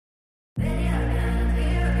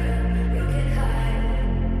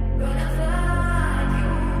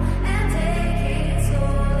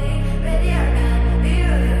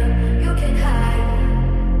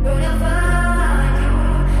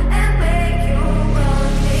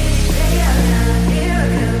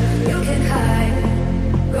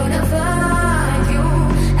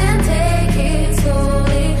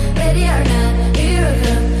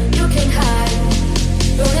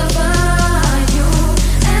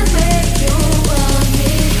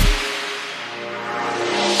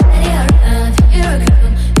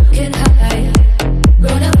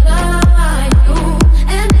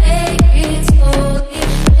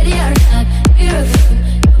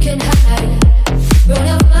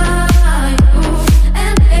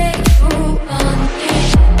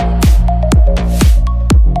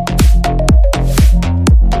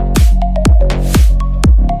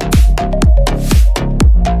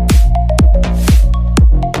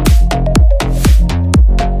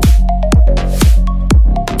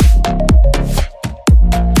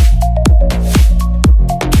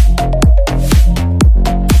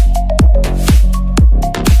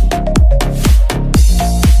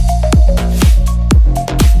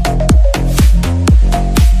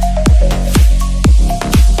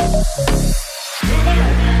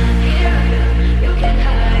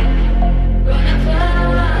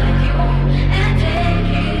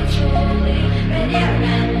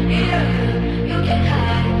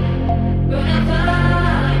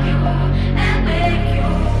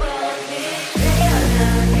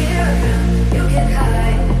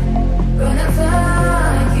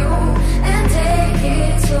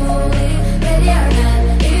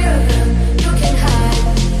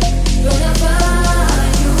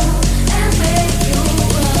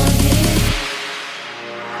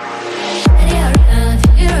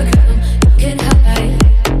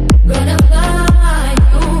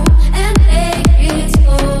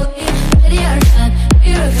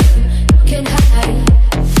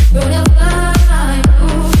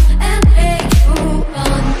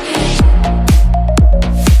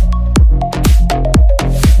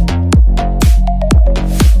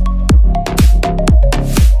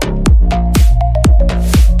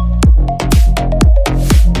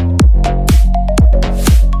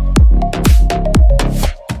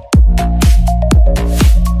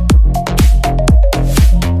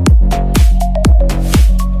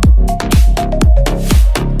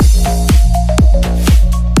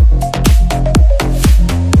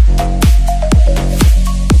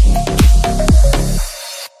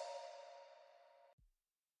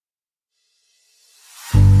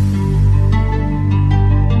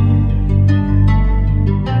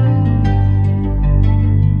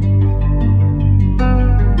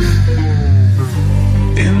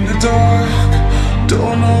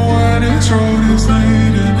road is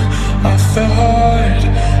leading. I thought,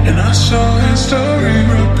 and I saw history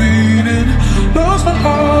repeating. Lost my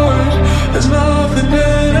heart, there's nothing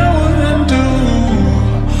that I wouldn't do,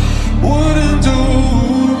 wouldn't do.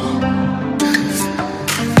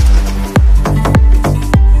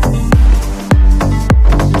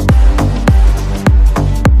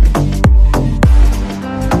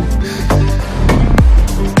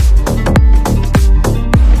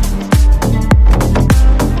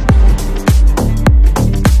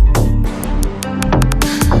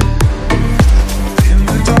 In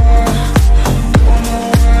the dark, don't know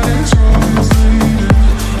where this road is leading.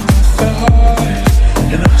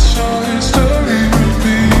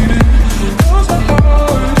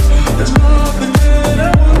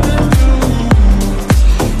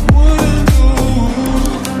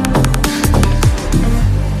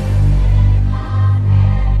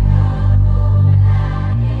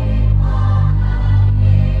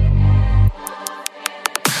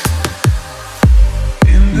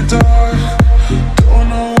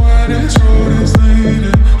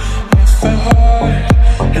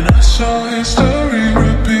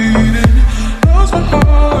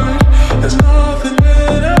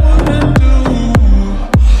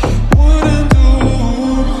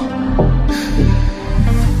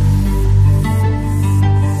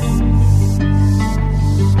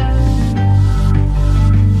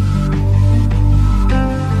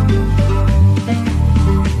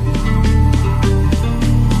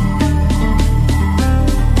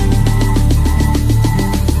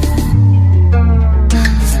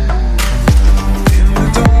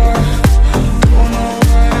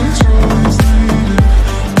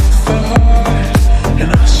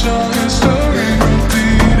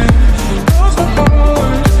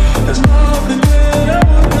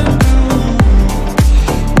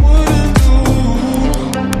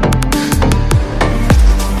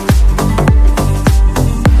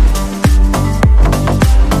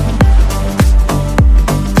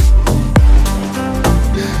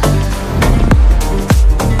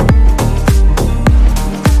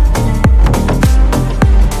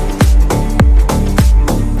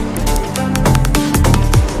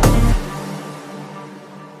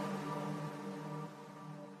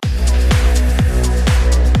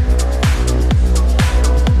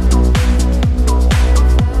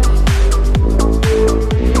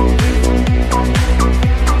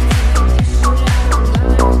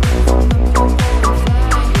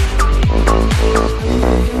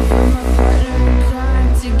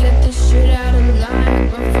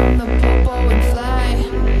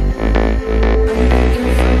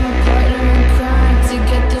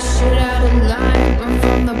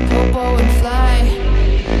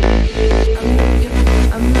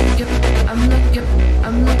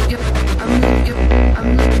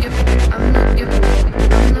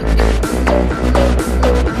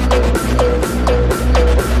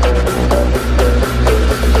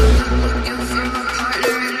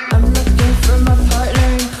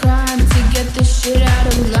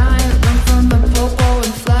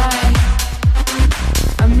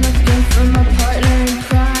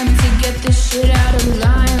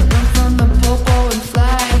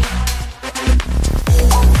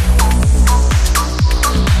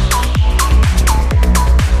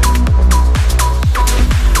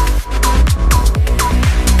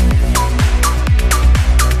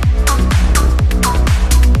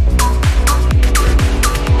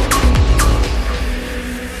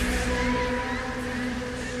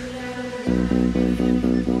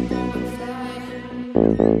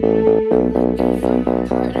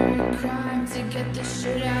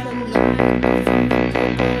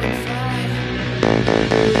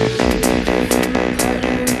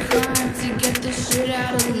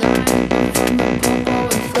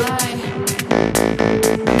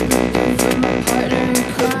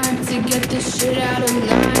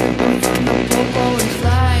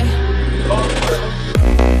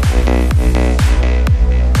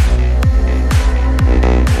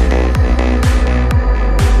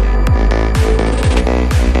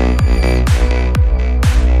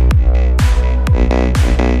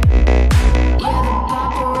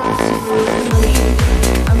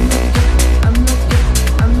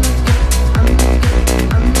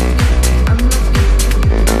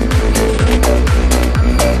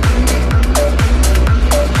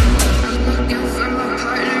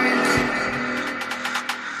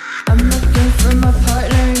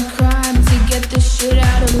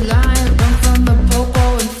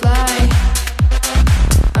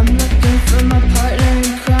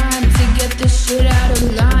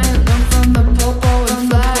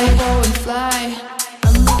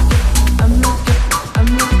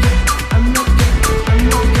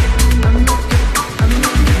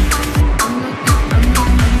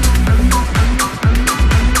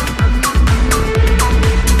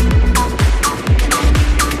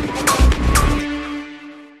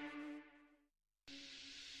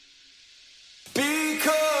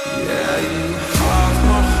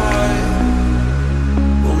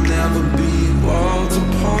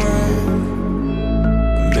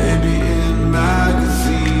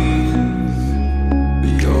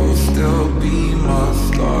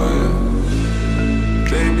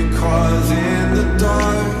 Because in the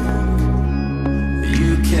dark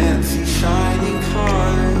you can't see shining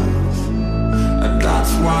cars, and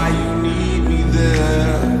that's why you need me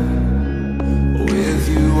there. With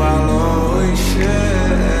you I'll always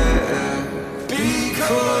share.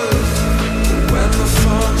 Because when the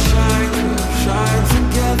sunshine shine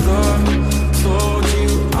together, told you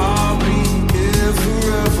I'll be here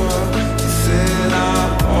forever. You said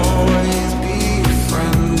I'll always be a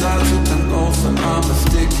friend. I took an oath and I'ma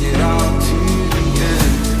stick it out to the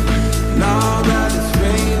end. Now that it's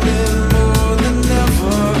raining more than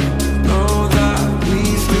ever, know that we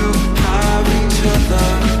still have each other.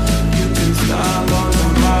 You can stand under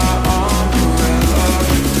my umbrella.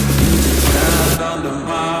 You can stand under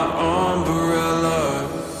my umbrella.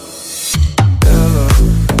 Ella,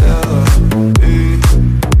 Ella,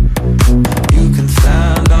 you can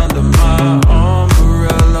stand under my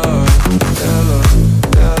umbrella. Ella,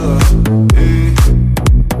 Ella,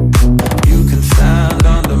 you can stand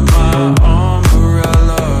under my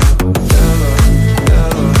umbrella. Ella,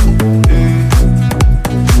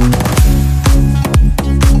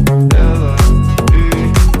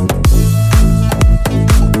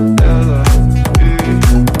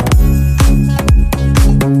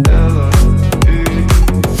 Ella,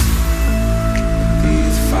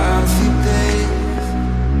 these fancy days,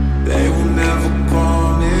 they will never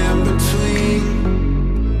come in between.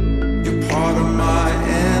 You're part of my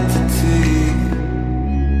entity,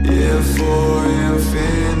 yeah, for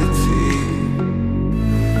infinity.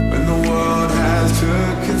 When the world has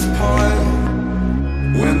took its part,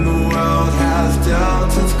 when the world has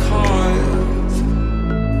dealt its cards,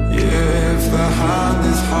 yeah, if the hand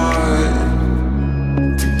is hard,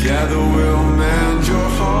 together we'll mend your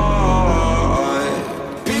heart.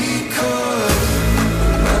 Because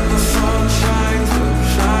when the sun shines, we'll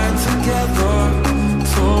shine together.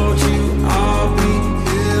 Told you I'll be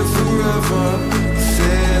here forever.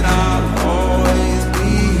 Said I'll always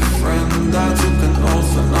be a friend. I took an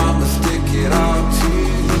oath and I'ma stick it out to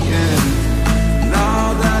the end. Now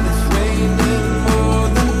that it's raining more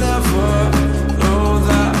than ever, know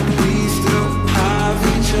that we still have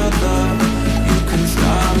each other. You can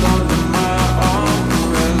stand under my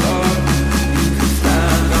umbrella. You can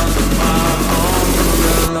stand under my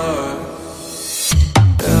umbrella.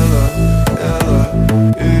 Ella, Ella,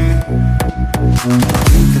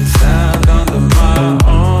 you can stand under my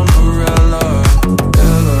umbrella.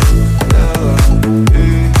 Ella, Ella,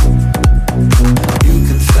 you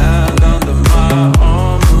can stand under my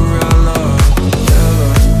umbrella. Ella,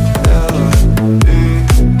 Ella,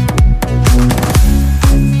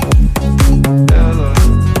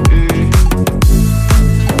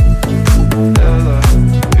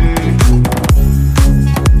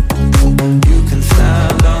 you can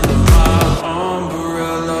stand under my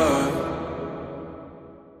umbrella.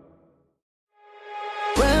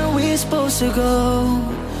 Where we supposed to go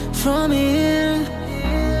from here?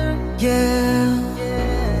 Yeah.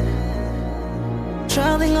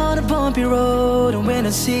 Traveling on a bumpy road, and when I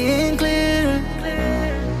see it clear,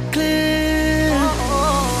 clear.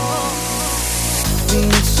 We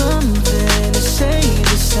need something to save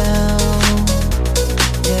the sound.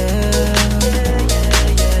 Yeah.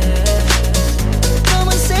 Come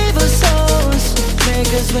and save our souls,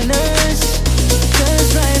 make us winners. 'Cause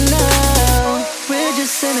right now we're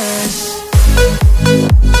just sinners.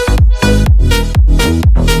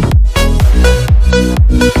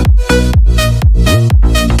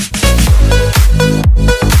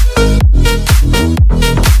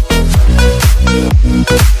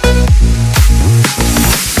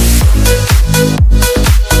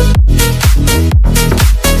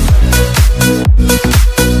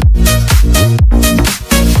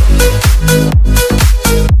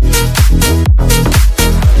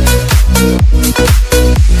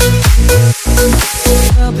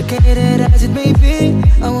 Complicated as it may be,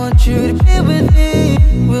 I want you to be with me.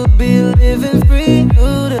 We'll be living free,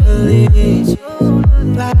 totally.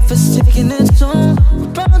 Life is taking its toll,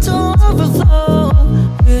 we're bound to overflow.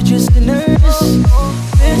 We're just sinners,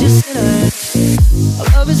 we're just sinners. Our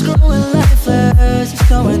love is growing lifeless, it's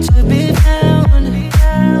going to be found.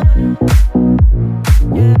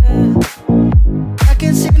 Yeah. I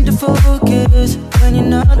can't seem to focus when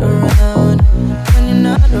you're not around, when you're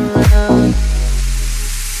not around.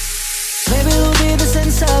 Maybe it'll be the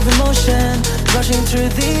sense of emotion rushing through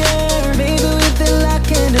the air. Maybe we've been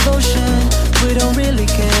lacking devotion, we don't really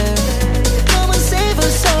care. Come and save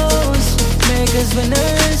our souls, make us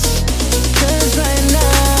winners. 'Cause right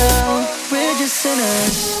now we're just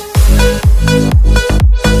sinners.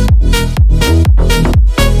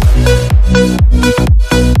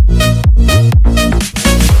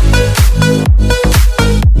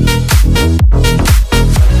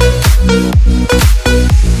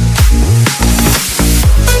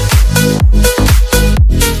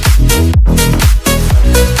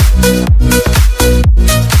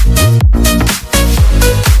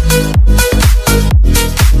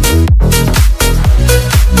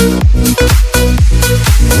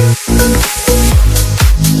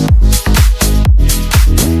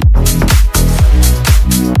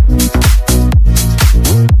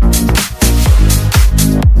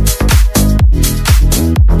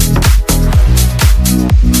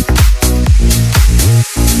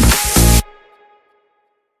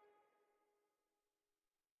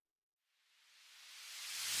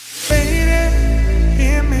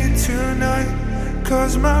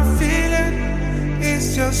 'cause my feeling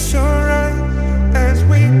is just so right as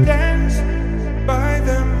we dance by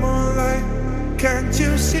the moonlight. Can't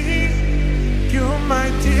you see, you're my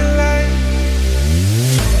delight.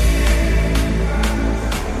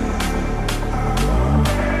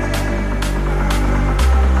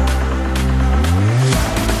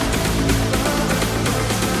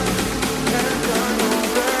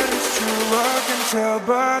 Tell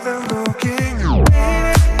by the look in your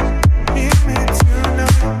eyes, meet me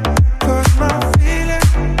tonight, 'cause my feeling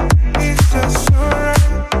is just so right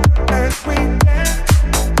as we dance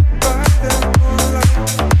by the moonlight.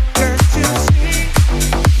 Can't you see,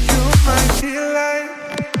 you're my delight.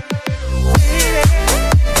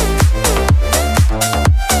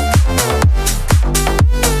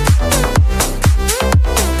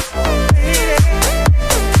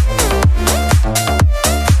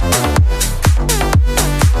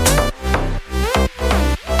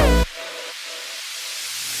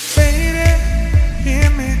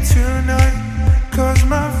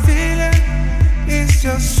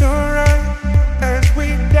 Just so right as we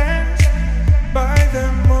dance by the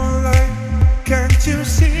moonlight. Can't you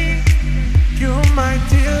see, you're my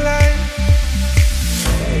delight.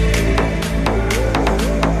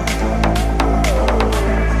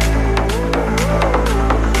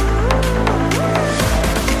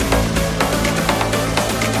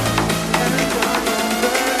 And I know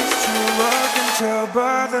that it's true, I can tell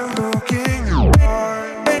by the look in your eyes.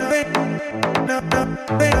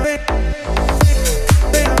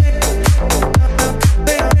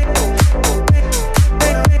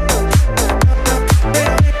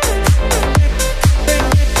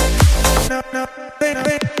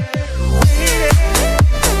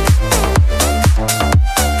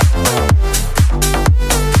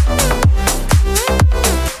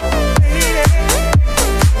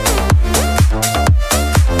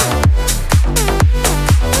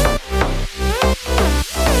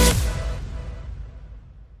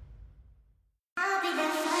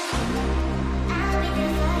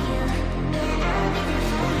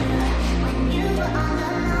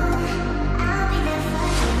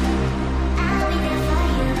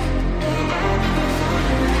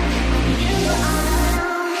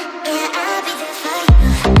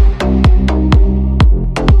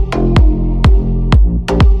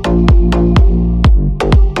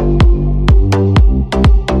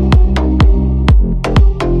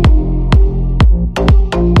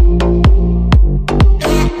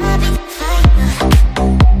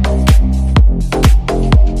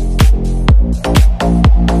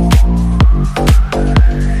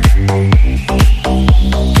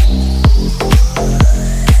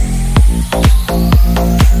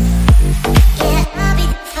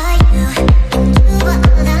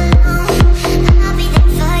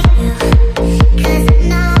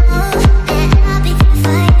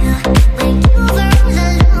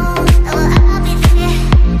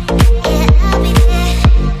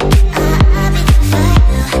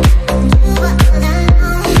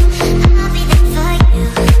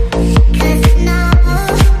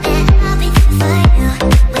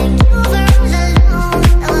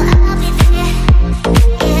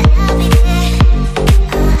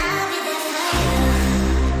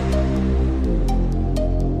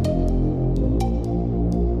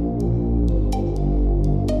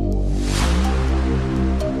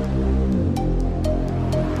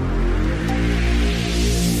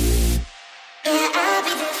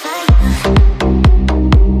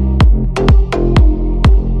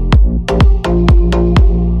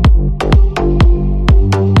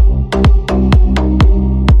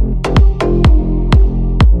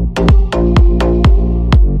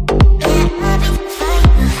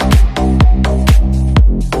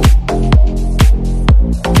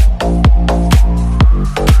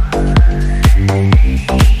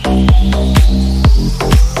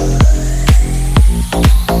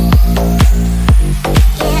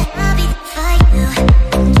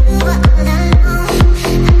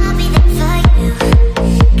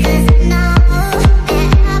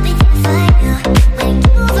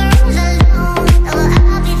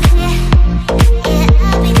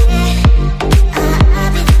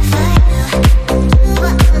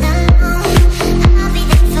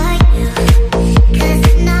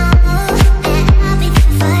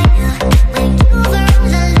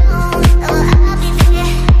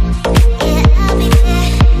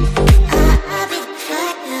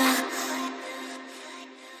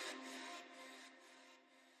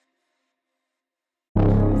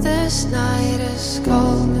 This night is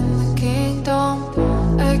cold in the kingdom.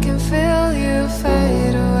 I can feel you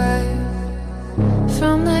fade away.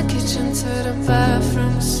 From the kitchen to the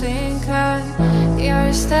bathroom sink line,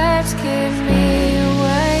 your steps keep me away.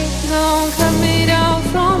 don't cut me down,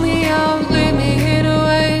 throw me out, leave me here to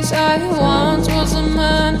waste. I once was a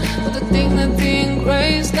man with a dignity and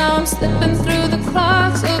grace. Now I'm slipping through the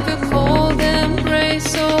cracks of your cold embrace.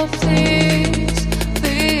 So please,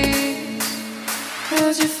 please,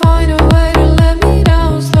 could you find a way to let me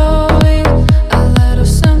down slowly? A little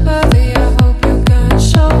sympathy, I hope you can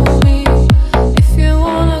show me. If you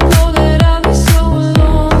wanna go, that I'll be so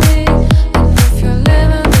lonely. And if you're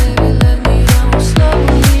living, baby, let me down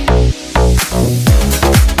slowly.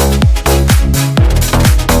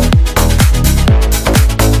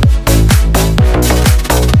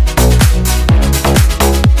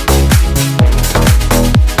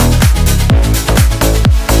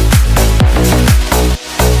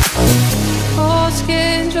 Cold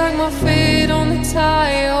skin, drag my feet on the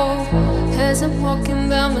tile as I'm walking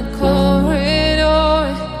down the corridor.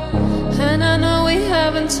 And I know we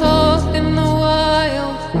haven't talked in a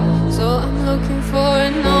while, so I'm looking for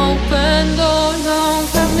an open door. Don't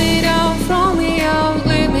cut me down, throw me out,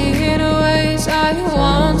 leave me here to waste. I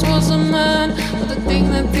once was a man with a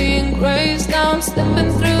dignity and grace. Now I'm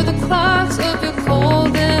slipping through the cracks of your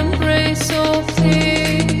cold embrace. So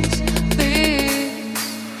please, please,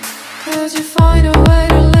 could you find a way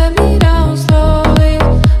to let me down slowly?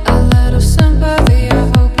 A little sympathy, I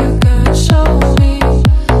hope you can show me.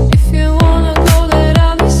 If you wanna go, that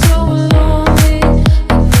I'll be so lonely.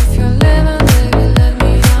 And if you're living, baby, let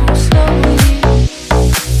me down slowly.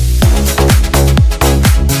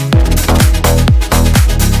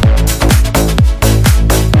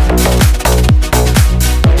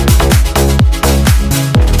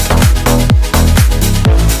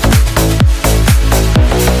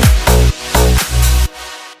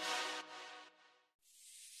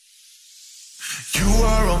 You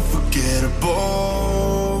are unforgettable.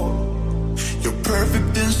 You're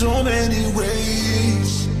perfect in so many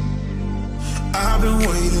ways. I've been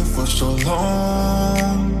waiting for so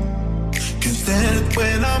long. Can't stand it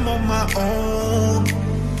when I'm on my own.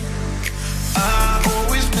 I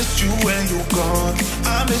always miss you when you're gone.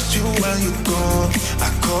 I miss you when you're gone. I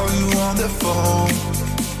call you on the phone,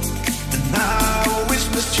 and I always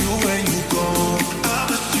miss you when you're gone. I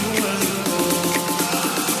miss you when you're gone.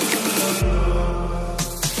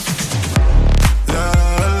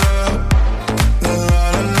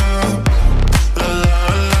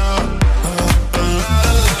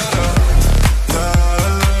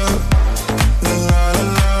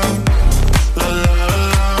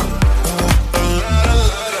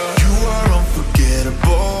 You are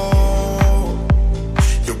unforgettable.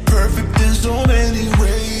 You're perfect in so many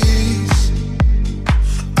ways.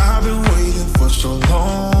 I've been waiting for so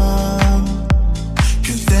long.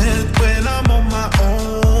 Can't stand it when I'm on my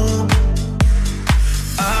own.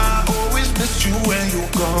 I always miss you when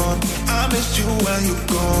you're gone. I miss you when you're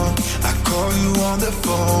gone. I call you on the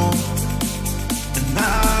phone, and I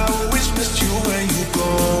always miss you when you're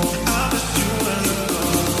gone. I miss you when you're gone.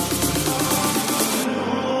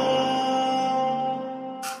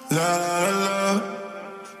 La la la,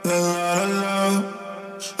 la la la,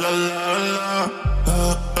 la la la, la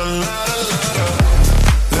la la.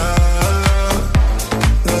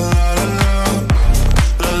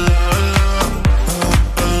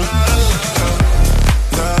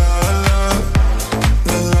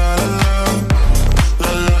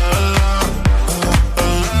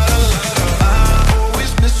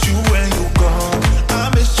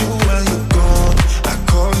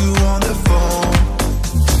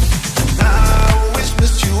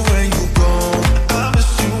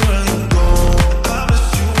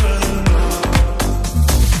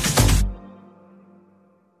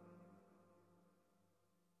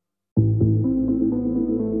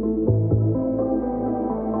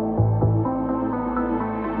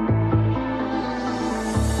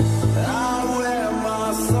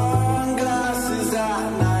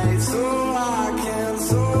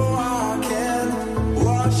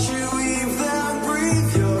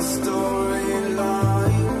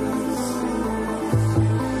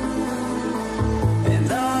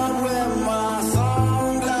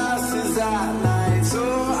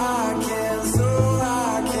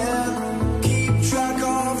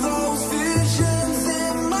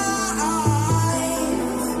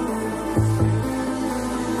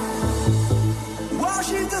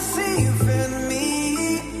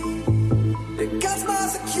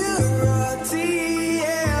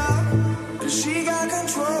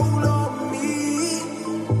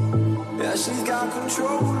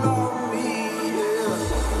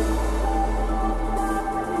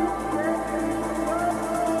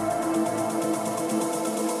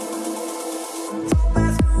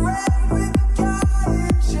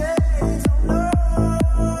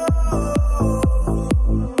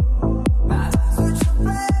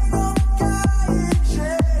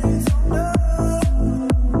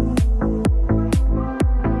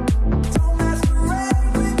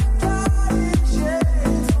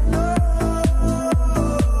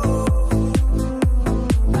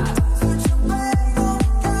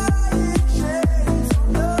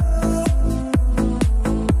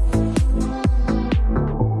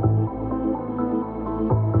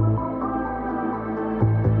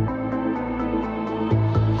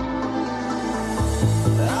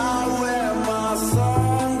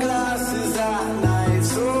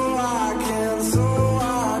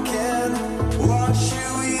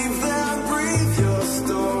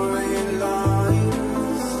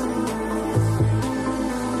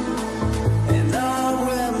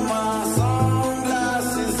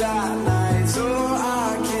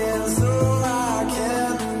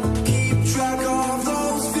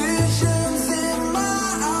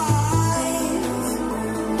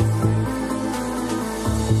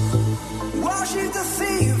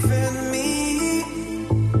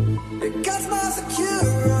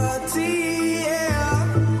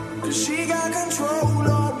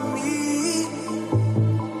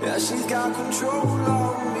 Yeah, she's got control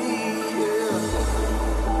of me,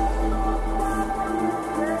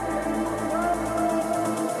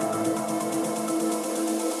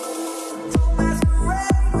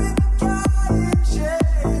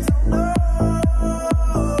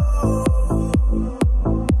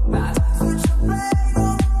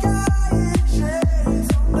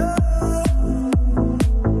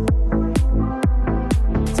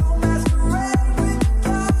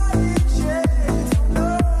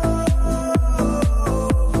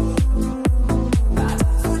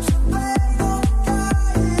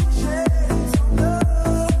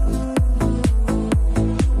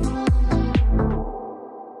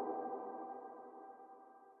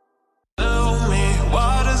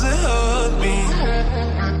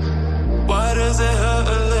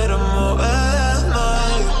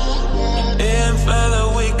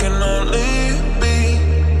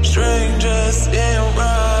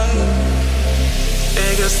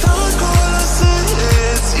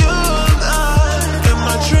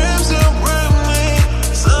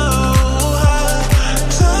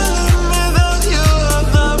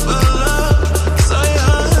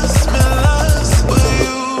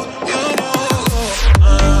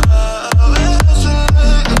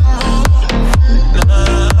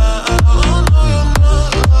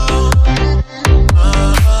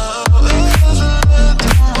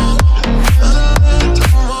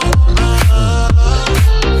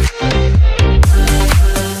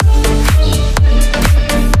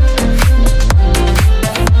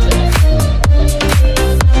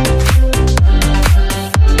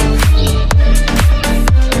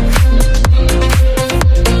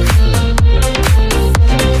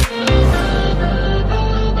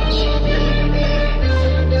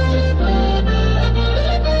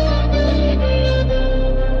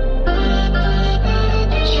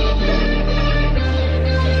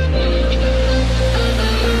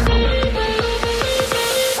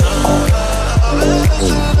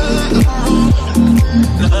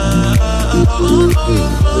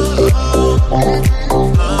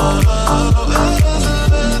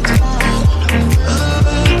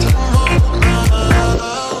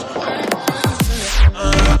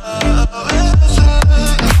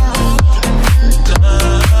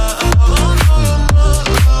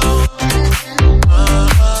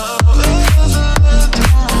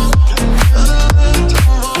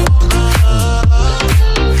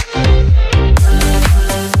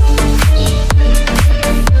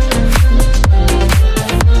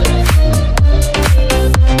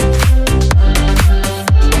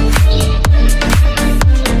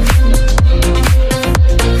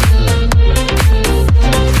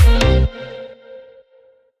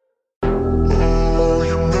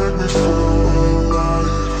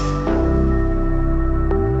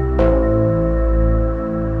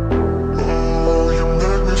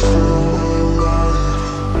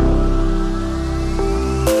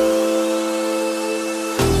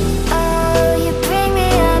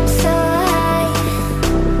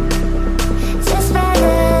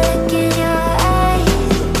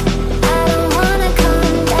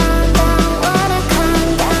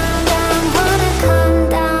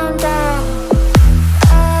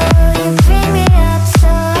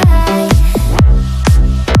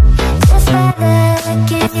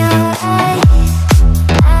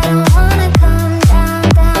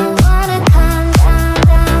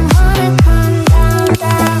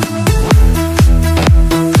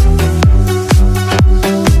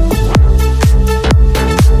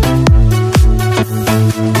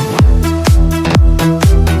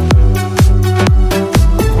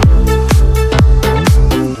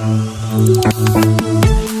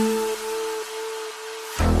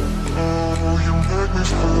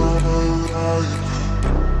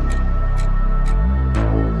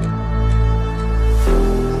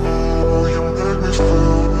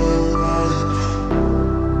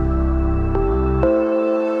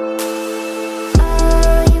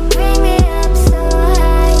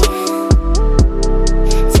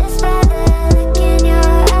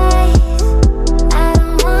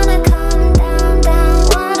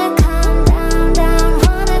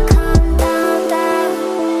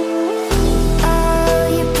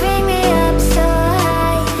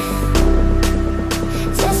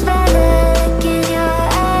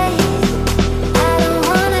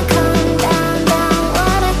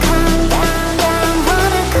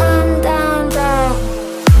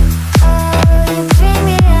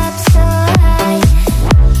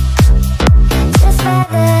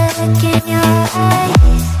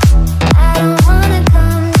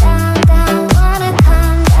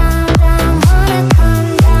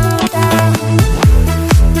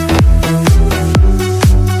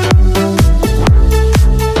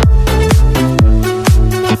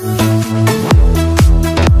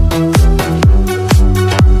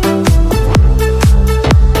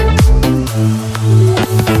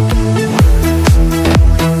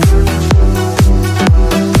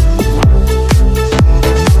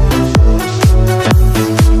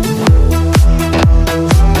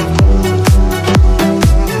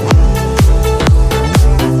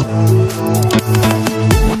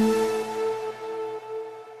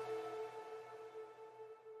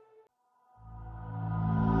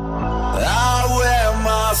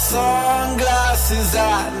 sunglasses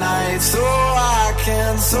at night, so I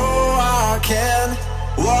can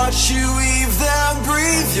watch you weave them,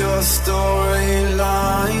 breathe your storylines.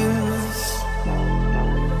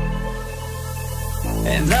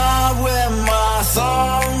 And I wear my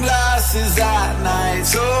sunglasses at night,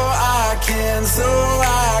 so I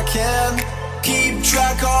can keep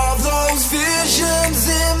track of those visions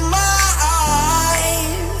in my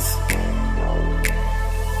eyes.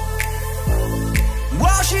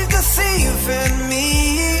 While she's deceiving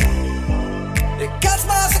me, it cuts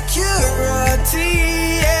my security,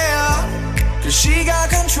 yeah. 'Cause she got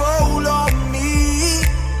control of me.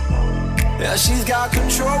 Yeah, she's got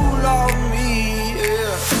control of me,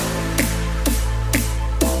 yeah.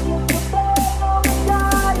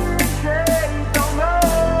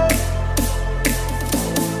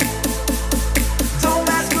 Don't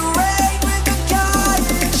masquerade with the guy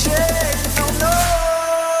in shades, oh no.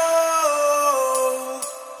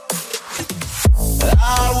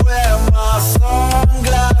 I wear my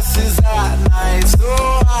sunglasses at night, so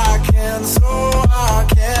I can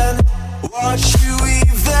watch you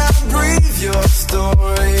weave them, breathe your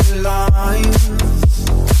storylines.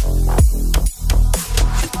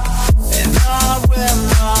 And I wear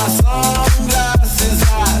my sunglasses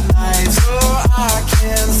at night, so I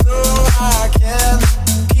can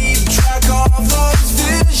keep track of those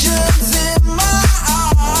visions in my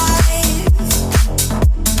eyes.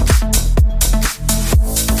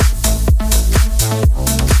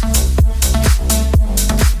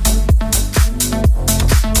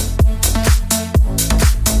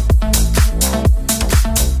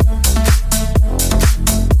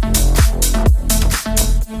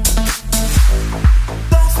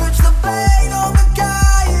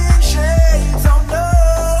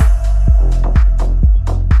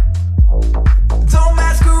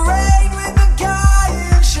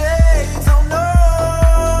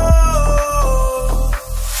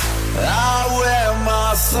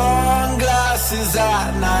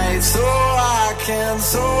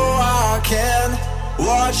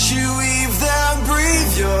 Watch you weave them,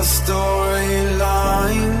 breathe your storylines.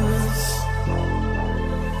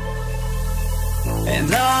 And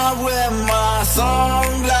I wear my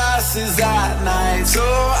sunglasses at night, so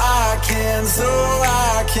I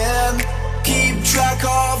can keep track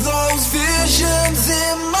of those visions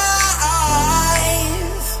in my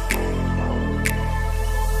eyes.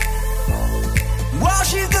 While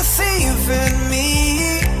she's deceiving me,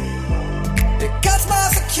 it cuts my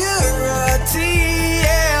security,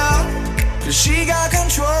 yeah. 'Cause she got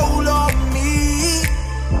control of me.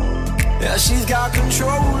 Yeah, she's got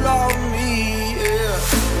control of me, yeah.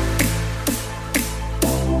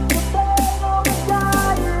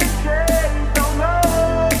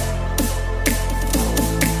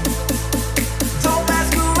 Don't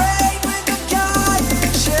masquerade with the guy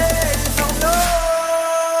in shades, oh no.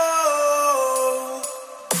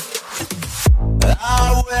 I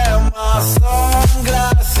wear my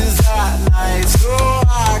sunglasses at night, so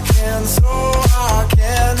I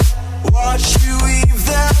can watch you weave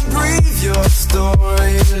them, breathe your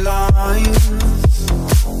storylines.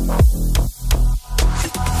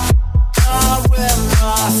 I wear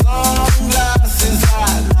my sunglasses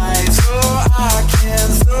at night, so I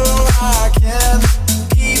can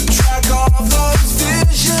keep track of those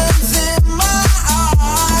visions in my eyes.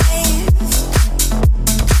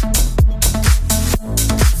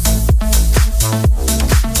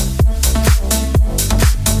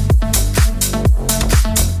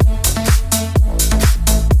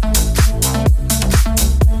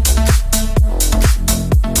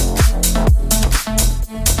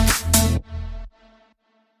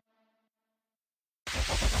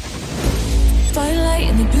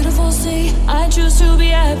 I choose to be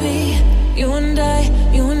happy. You and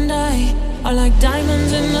I are like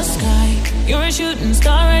diamonds in the sky. You're a shooting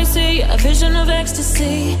star, I see, a vision of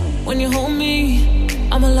ecstasy. When you hold me,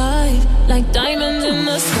 I'm alive, like diamonds in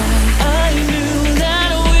the sky. I knew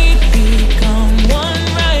that we'd become one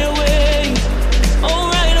right away. Oh,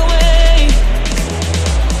 right away.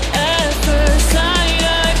 At first sight,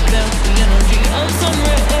 I felt the energy of sun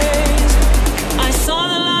rays. I saw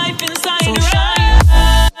the life inside your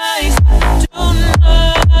eyes.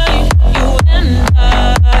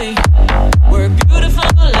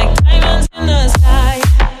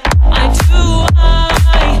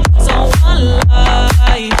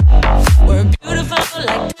 We're beautiful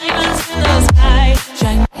like diamonds.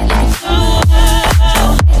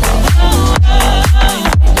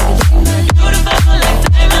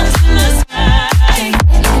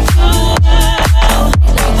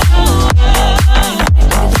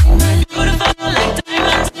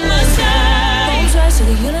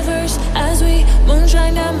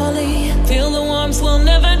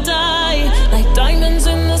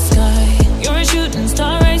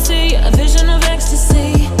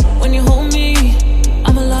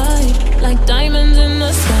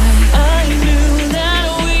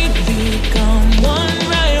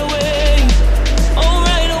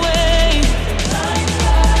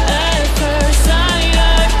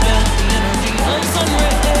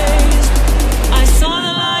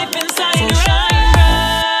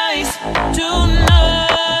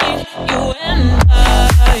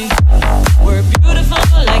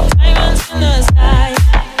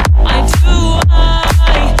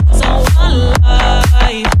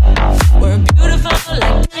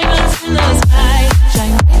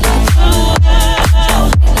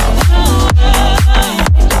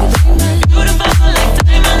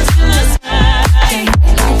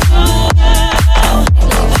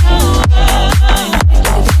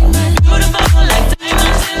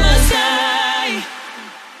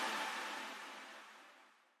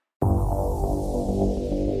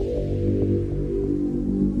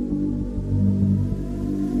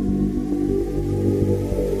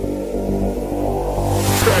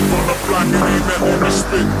 clock, it ain't nothing to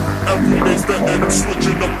spit. Every day's the end, I'm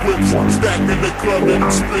switching up whips. Stacking the club and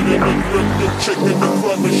I'm spinning the grip. Your chick in the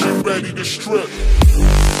club and she ready to strip.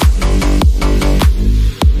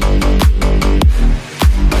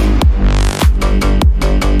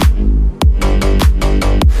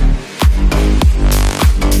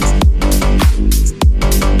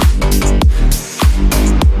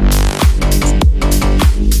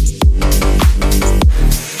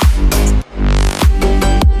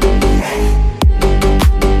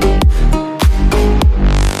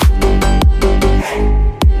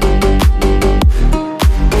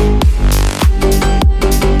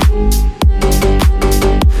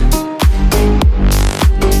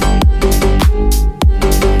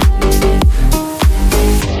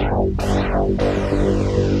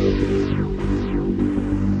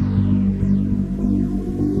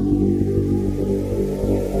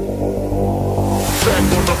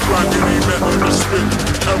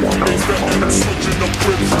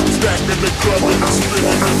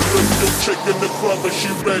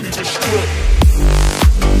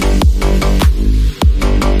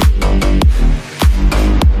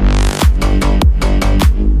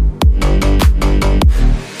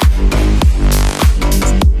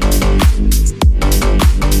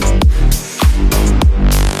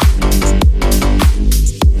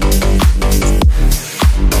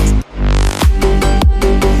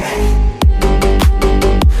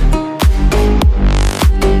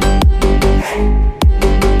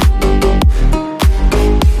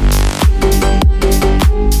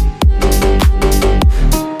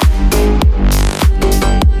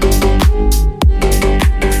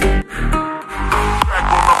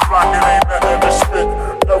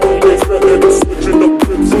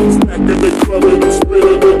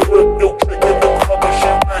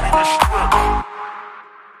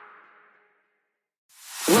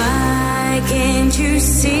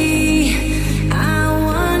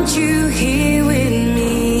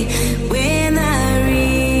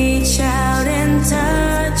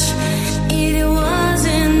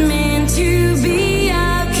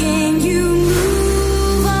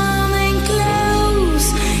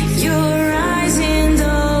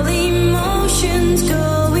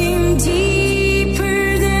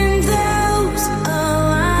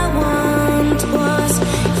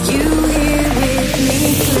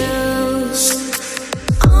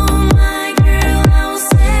 Oh my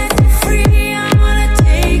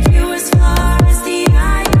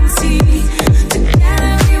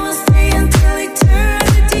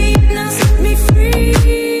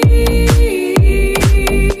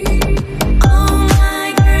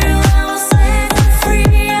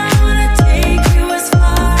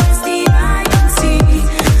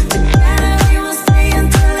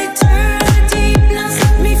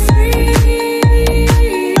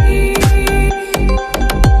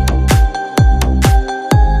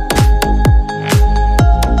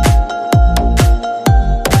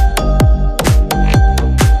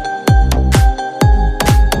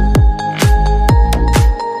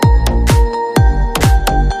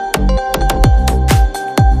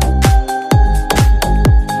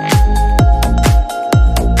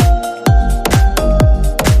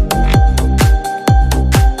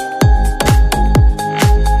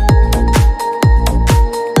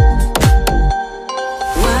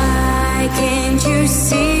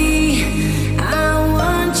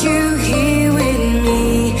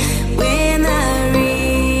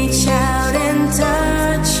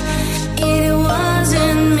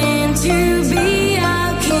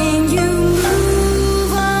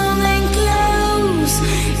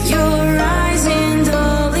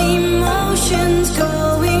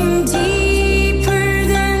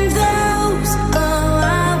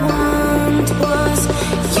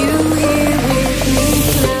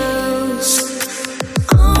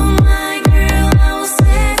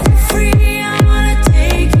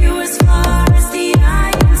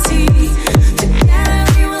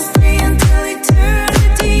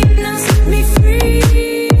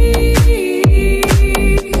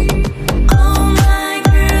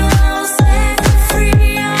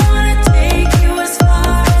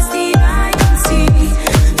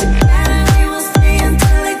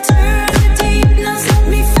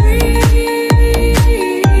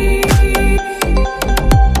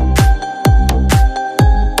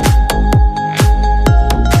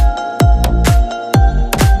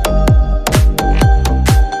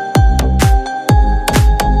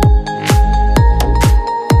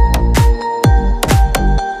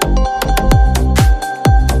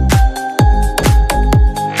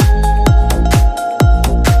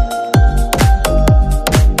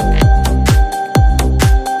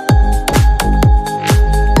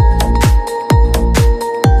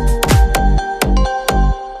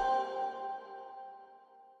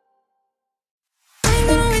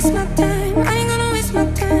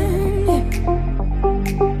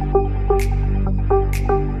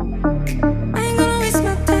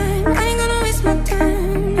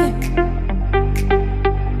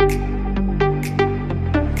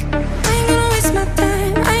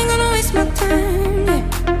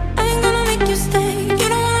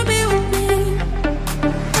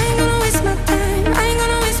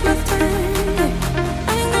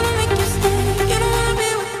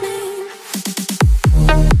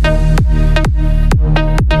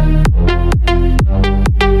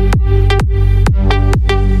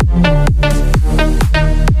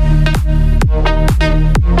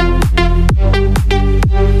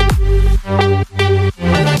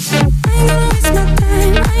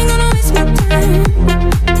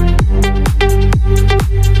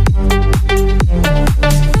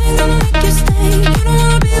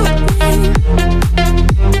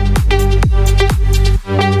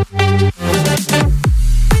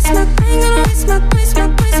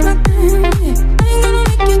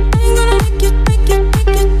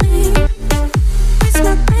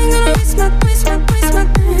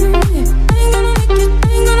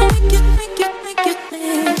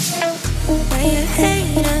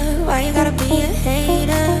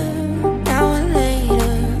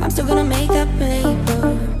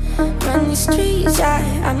streets, yeah.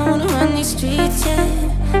 I don't wanna run these streets, yeah.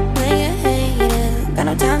 Play a hater, got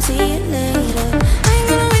no time, see you later. I ain't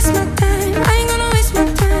gonna waste my time, I ain't gonna waste my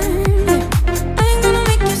time, yeah. I ain't gonna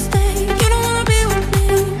make you stay, you don't wanna be with me.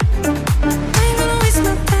 I ain't gonna waste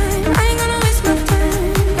my time, I ain't gonna waste my time,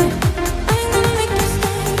 yeah. I ain't gonna make you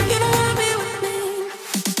stay, you don't wanna be with me.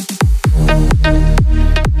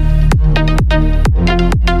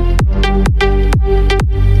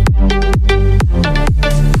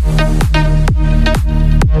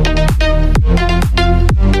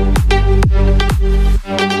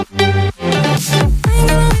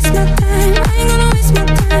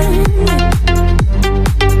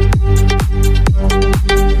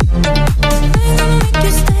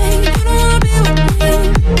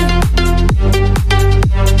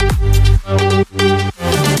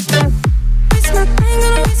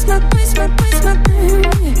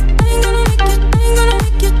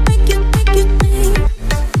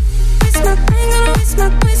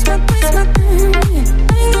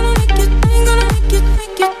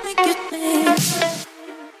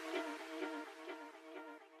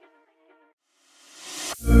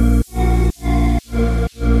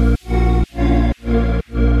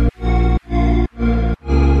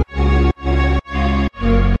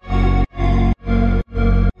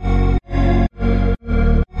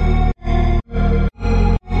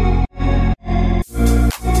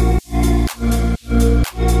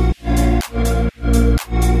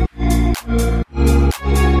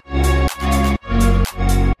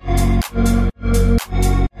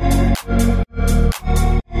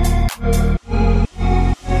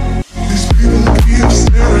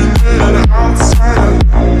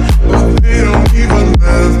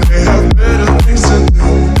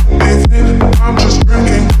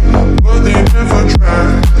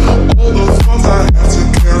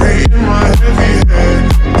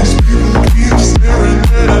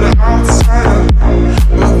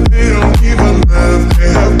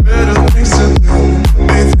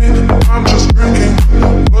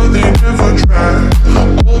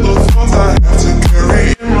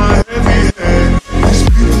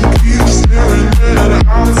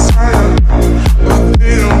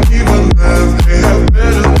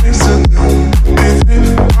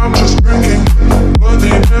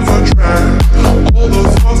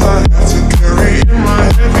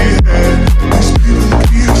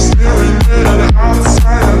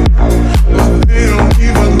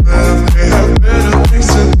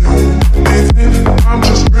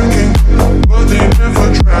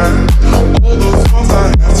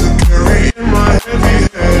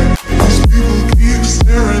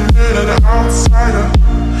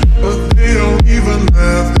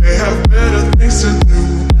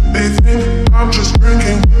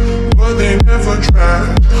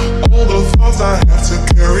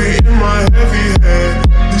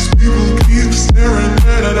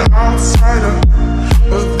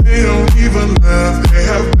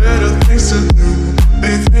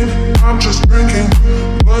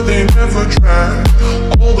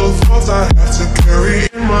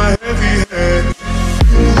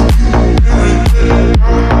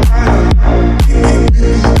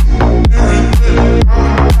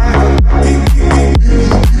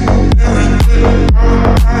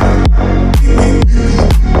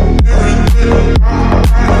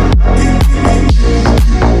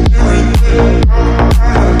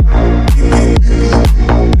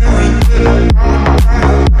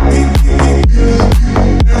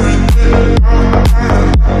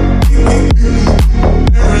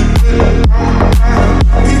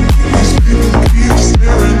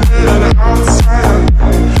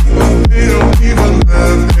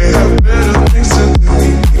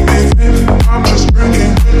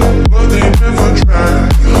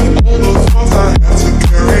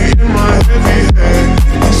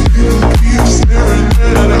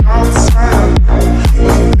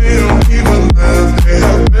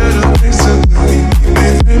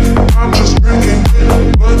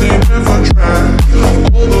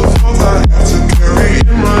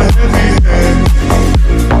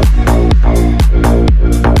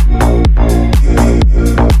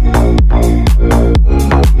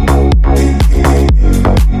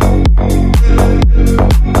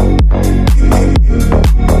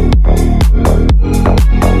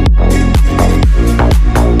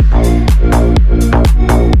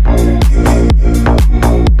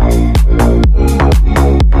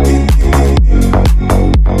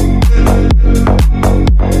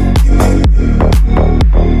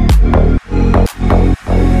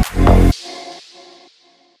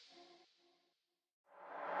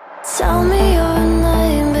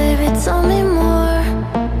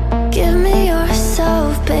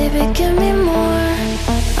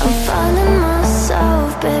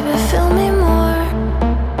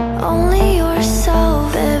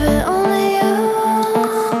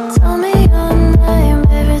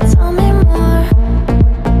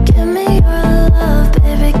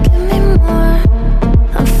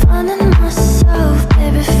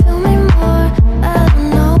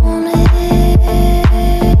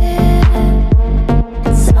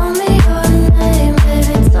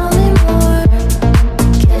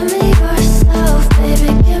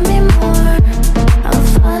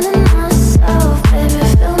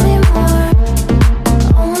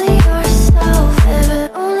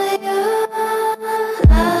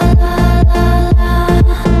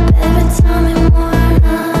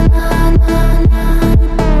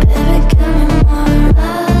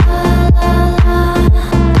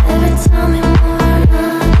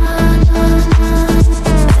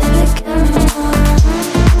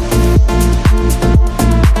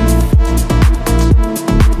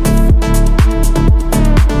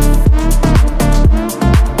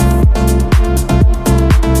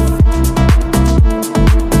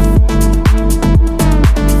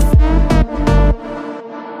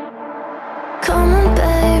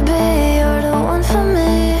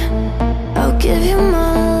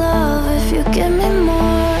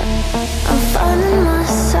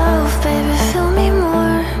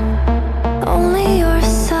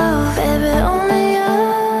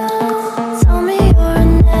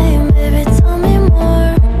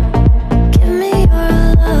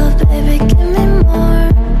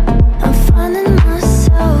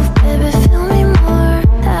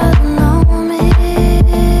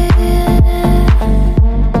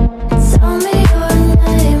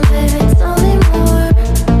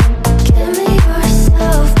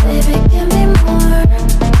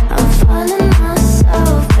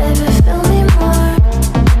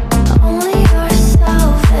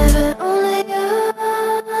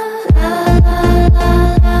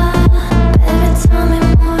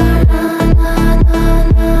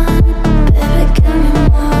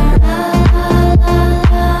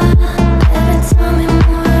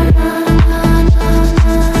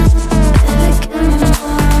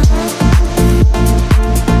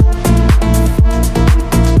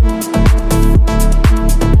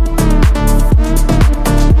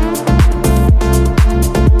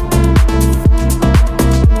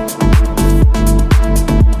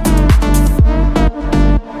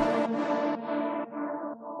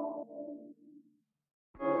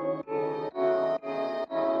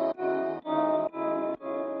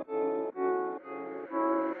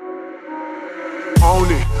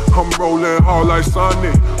 rolling hard like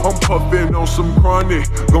Sonic. I'm puffing on some Cronic.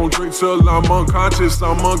 Gon' drink till I'm unconscious,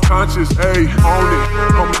 ayy, on it.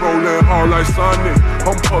 I'm rolling hard like Sonic.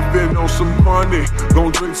 I'm puffing on some Cronic.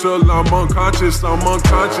 Gon' drink till I'm unconscious,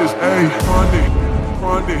 ayy, Cronic,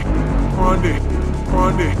 Cronic, Cronic,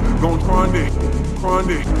 Cronic, gon' Cronic,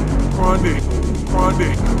 Cronic, Cronic,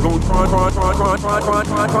 Cronic, gon'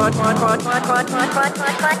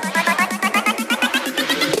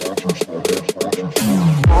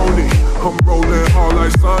 I'm rolling hard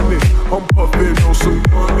like Sonic. I'm puffing on some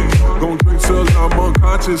Cronic. Gon' drink till I'm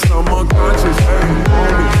unconscious, ayy,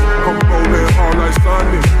 on it. I'm rolling hard like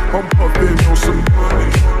Sonic. I'm puffing on some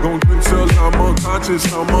Cronic. Gon' drink till I'm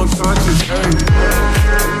unconscious, ayy.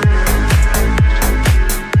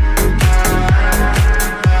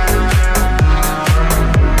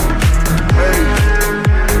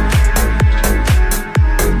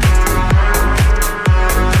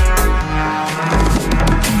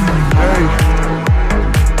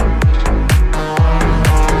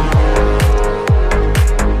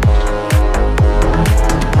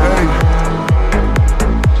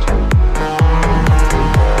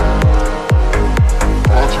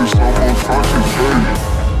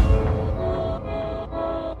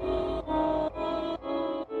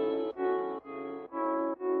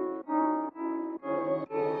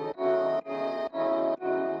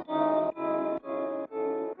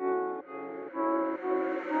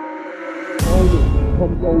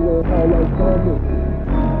 I'm rolling hard like Sonic.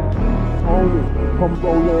 On it, I'm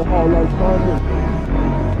rolling hard like Sonic.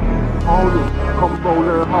 On it, I'm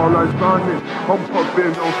rolling hard like Sonic. I'm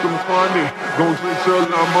puffing on some Cronic. Gon' drink till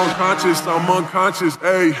I'm unconscious,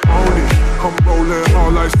 ayy, on it. I'm rolling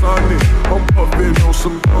hard like Sonic. I'm puffing on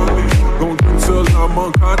some Cronic. Gon' drink till I'm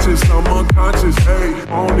unconscious, ayy,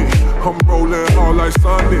 on it. I'm rolling hard like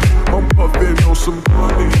Sonic. I'm puffing on some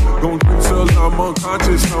Cronic. Gon' drink till I'm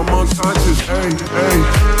unconscious, ayy, ayy.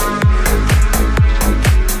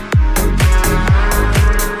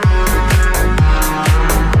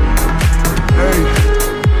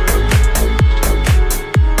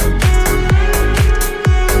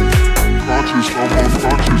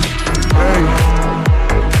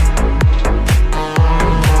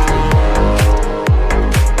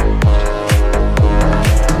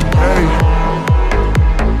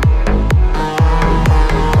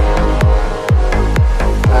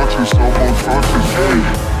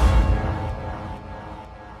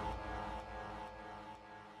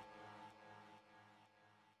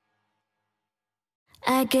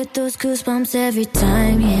 I get those goosebumps every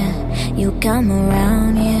time, yeah. You come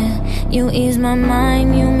around, yeah. You ease my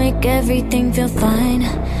mind, you make everything feel fine.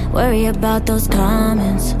 Worry about those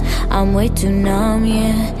comments, I'm way too numb,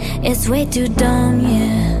 yeah. It's way too dumb,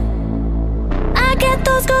 yeah. I get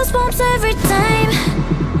those goosebumps every time.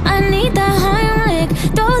 I need that Heimlich,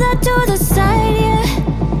 throw that to the side, yeah.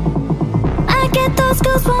 I get those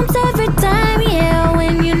goosebumps every time, yeah.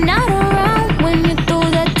 When you're not around, when you throw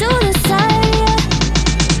that to the side, yeah.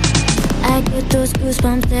 I get those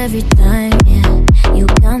goosebumps every time, yeah. You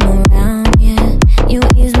come around, yeah. You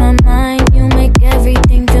ease my mind, you make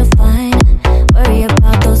everything feel fine. Worry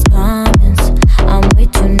about those comments, I'm way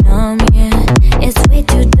too numb, yeah. It's way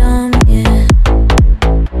too dumb, yeah.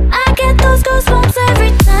 I get those goosebumps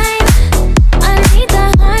every time. I need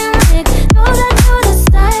that Heimlich, throw that to the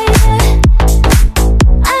side, yeah.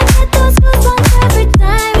 I get those goosebumps every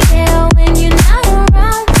time, yeah. When you're not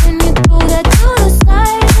around, when you throw that to the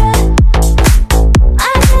side, yeah.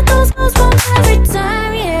 I get those goosebumps every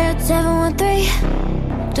time, yeah.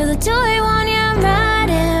 713 to the 281, yeah, I'm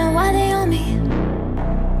riding. Why they on me?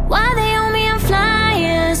 Why they on me? I'm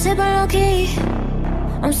flying, sipping low key.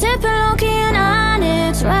 I'm sipping low key in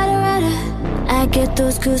Onyx, rider. I get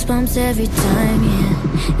those goosebumps every time,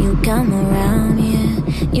 yeah. You come around, yeah.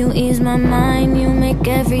 You ease my mind, you make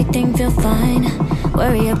everything feel fine.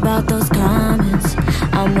 Worry about those comments,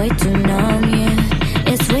 I'm way too numb, yeah.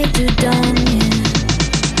 It's way too dumb, yeah.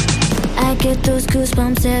 I get those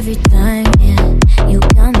goosebumps every time, yeah. You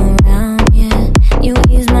come around, yeah. You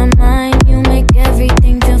ease my mind, you make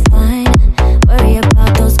everything feel fine. Worry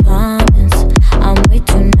about those comments, I'm way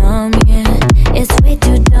too numb, yeah. It's way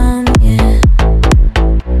too dumb, yeah.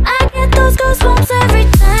 I get those goosebumps every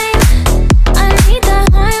time. I need that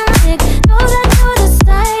Heimlich, throw that to the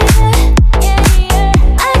side, yeah.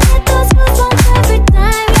 I get those goosebumps every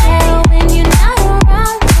time, yeah. When you're not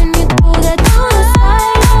around, when you throw that to the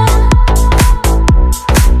side, yeah.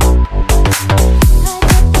 I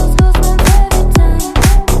get those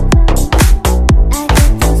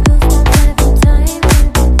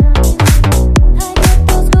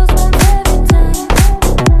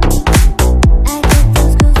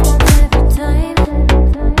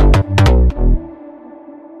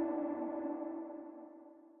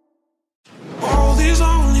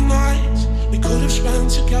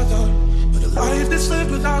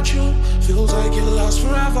without you feels like it lasts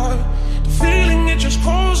forever. The feeling, it just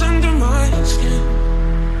goes under my skin.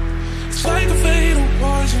 It's like a fatal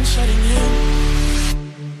poison setting in.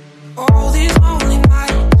 All these lonely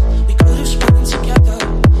nights we could have spent together,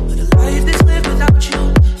 but a life that's lived without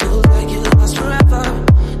you feels like it lasts forever.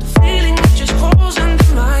 The feeling, it just goes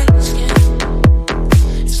under my skin.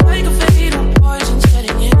 It's like a fatal poison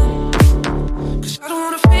setting in. 'Cause I don't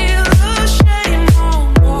wanna feel ashamed no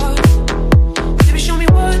more. Baby, show me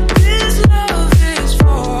what this love is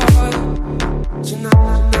for.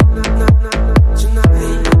 Tonight, tonight,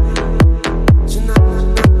 tonight,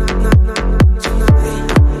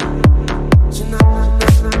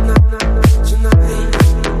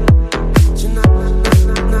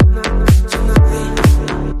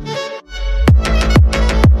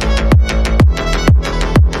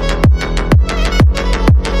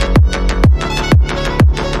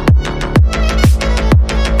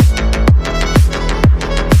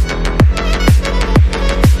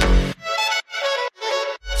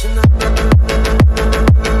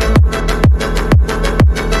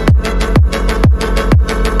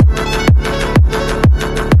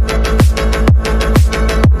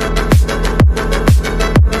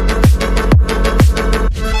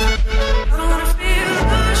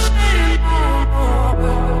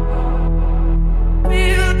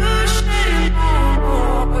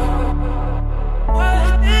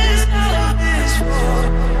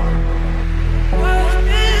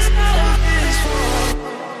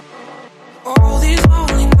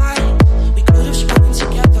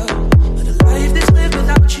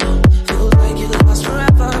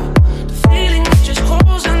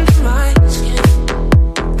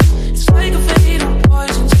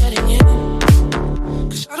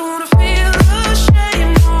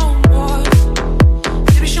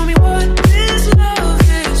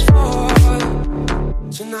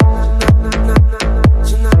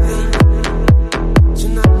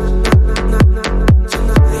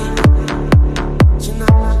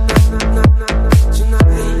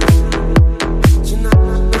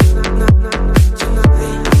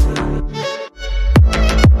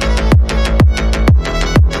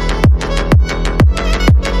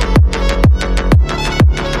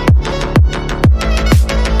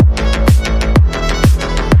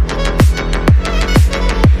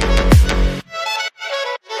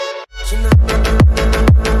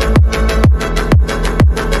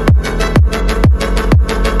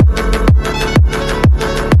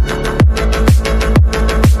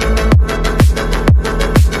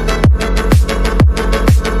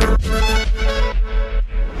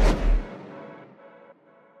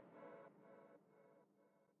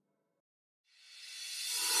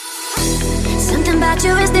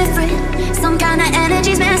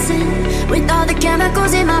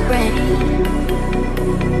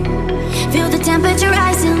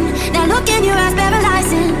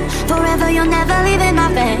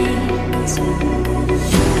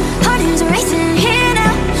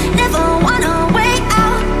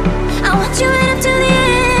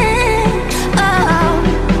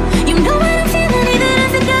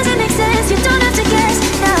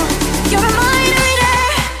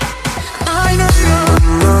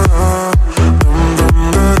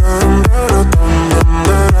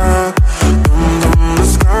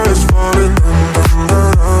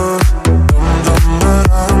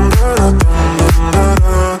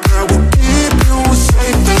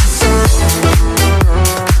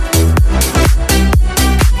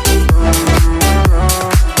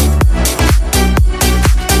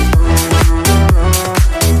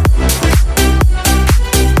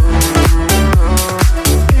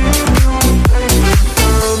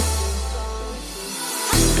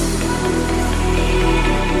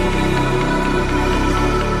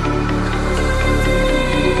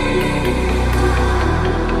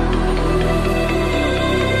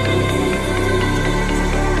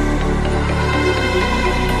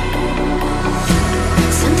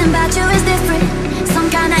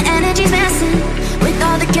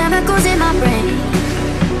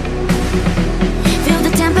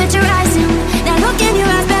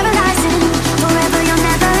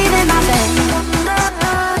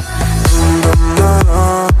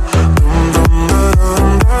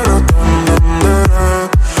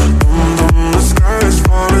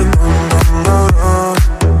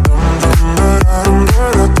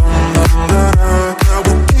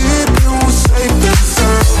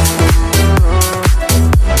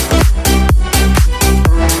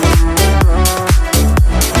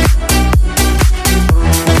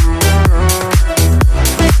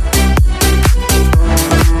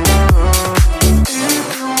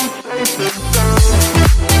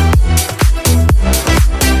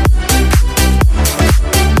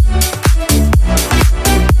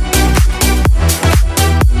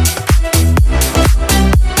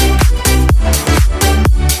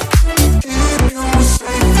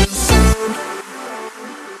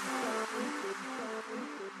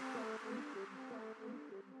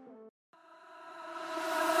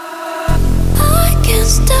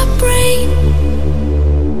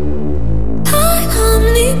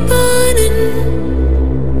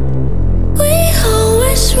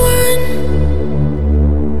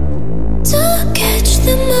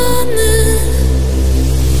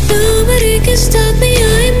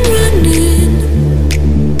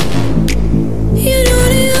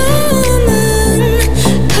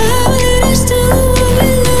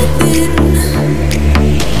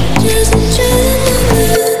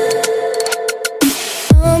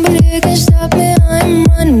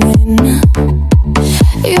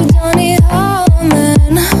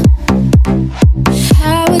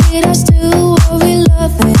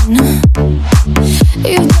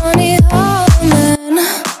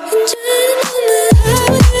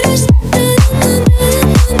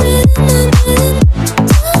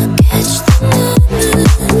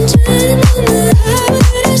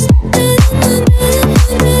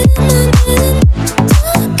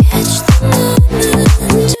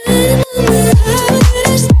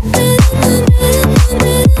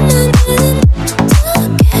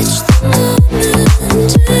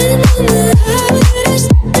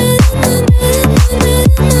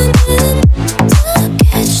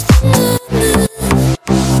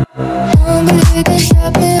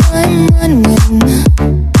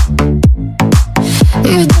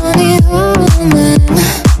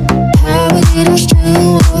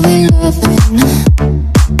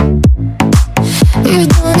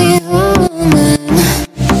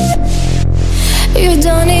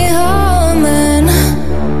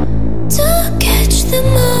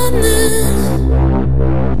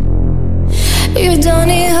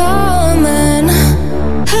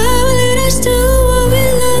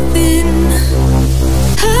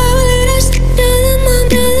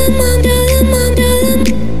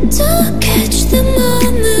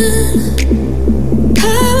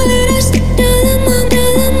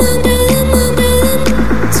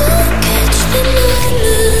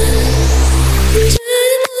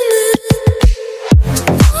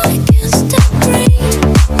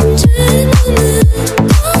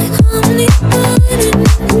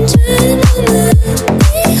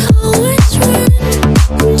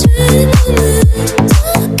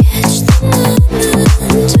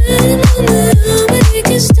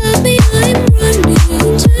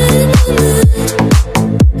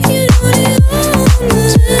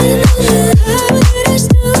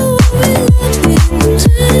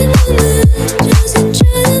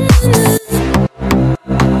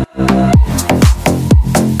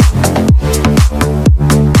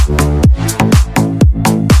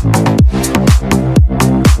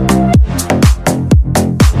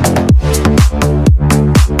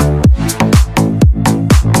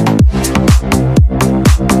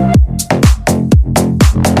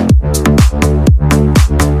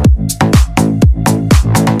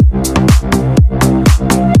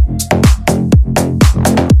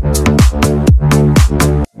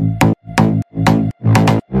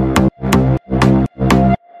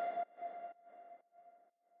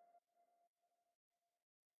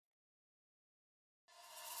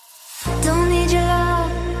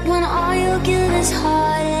 give this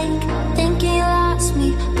heartache, thinking you lost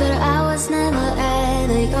me, but I was never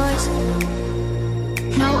ever yours.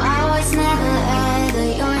 No, I was never ever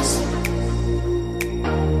yours.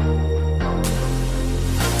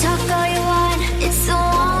 Talk all you want, it's a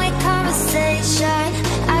one-way conversation.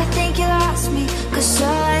 I think you lost me, 'cause all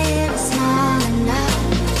I hear is not enough.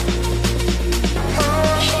 All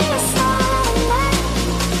I hear is not enough.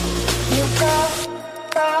 You go,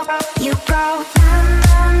 you go.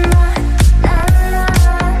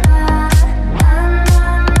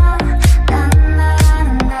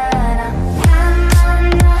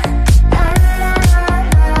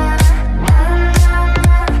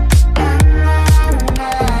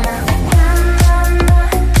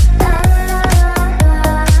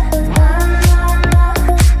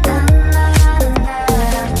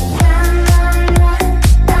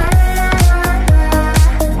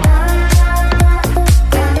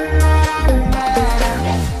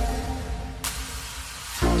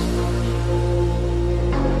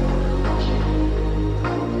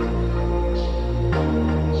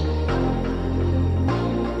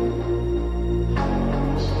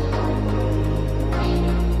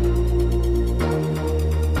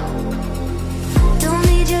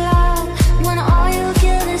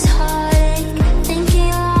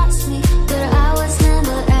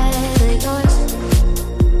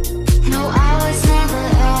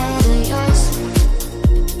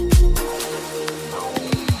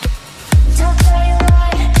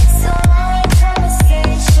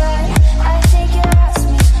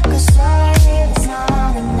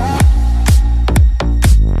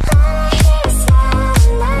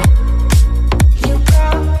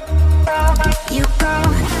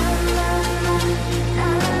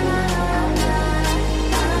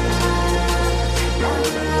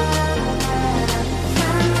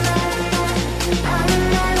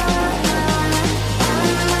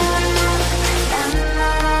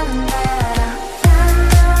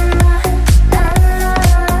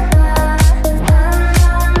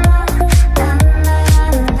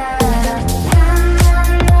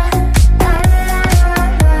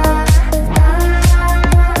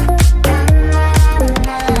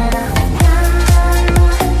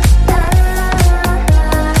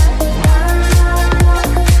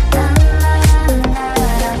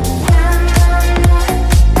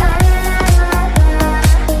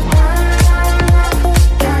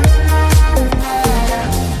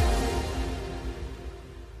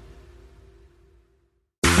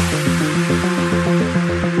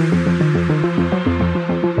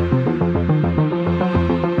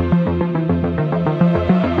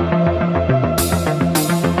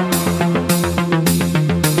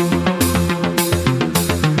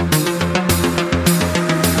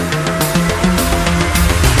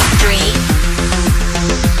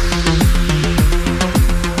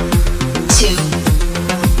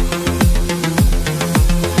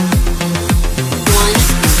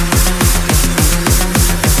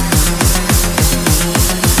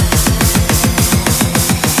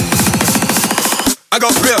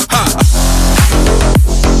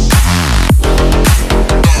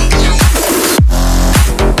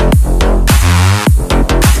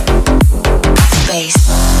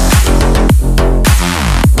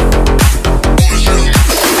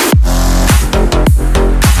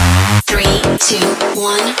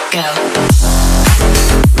 One, go.